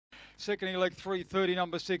Second elect 330,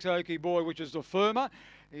 number 6, Okie Boy, which is the firmer.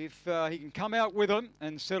 If he can come out with them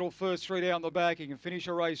and settle first three down the back, he can finish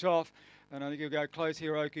a race off. And I think he'll go close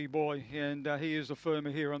here, Okie Boy, and he is the firmer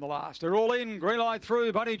here on the last. They're all in, green light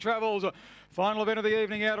through, Bunny Travels. Final event of the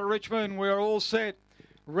evening out of Richmond. We're all set.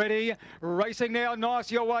 Ready, racing now,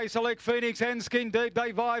 nice your way, Select Phoenix and Skin Deep,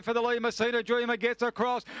 they vie for the lead. Messina Dreamer gets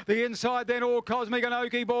across the inside, then All Cosmic and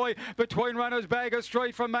Okie Boy. Between runners, Bagger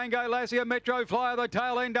Street from Mango Lassie and Metro Flyer, the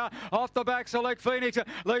tail ender. Off the back, Select Phoenix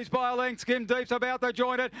leads by a length. Skin Deep's about to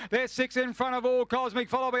join it. They're 6 in front of All Cosmic,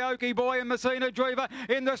 followed by Okie Boy and Messina Dreamer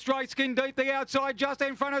in the straight. Skin Deep the outside, just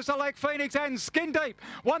in front of Select Phoenix, and Skin Deep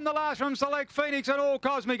won the last from Select Phoenix and All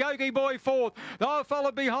Cosmic. Okie Boy fourth. Though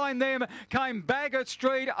followed behind them came Bagger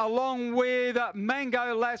Street along with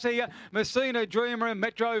Mango Lassie, Messina Dreamer and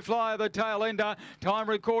Metro Flyer, the tail ender. Time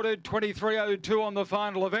recorded 23:02 on the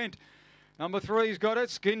final event. Number 3's got it,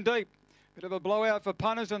 Skin Deep. Bit of a blowout for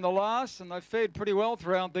punters in the last, and they fared pretty well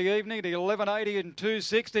throughout the evening at 11.80 and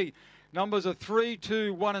 2.60. Numbers are 3,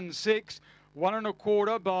 2, 1 and 6. 1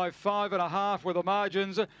 1/4 by 5.5 with the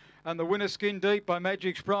margins. And the winner, Skin Deep, by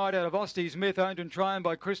Magic Sprite out of Ostie Smith, owned and trained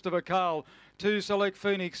by Christopher Carl. 2 Select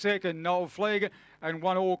Phoenix second, Noel Flegg, and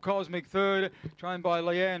 1 All Cosmic third, trained by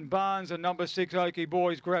Leanne Barnes, and number 6 Okie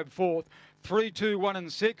Boys grabbed fourth. 3, 2, 1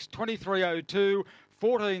 and 6, 23:02.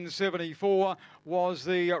 14.74 was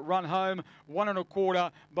the run home. 1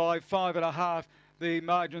 1/4 by 5.5. The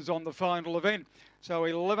margins on the final event. So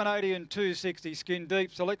 11.80 and 2.60, Skin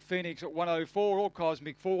Deep. Select Phoenix at 104, All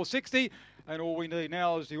Cosmic 4.60. And all we need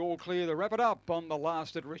now is the all clear to wrap it up on the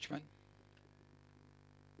last at Richmond.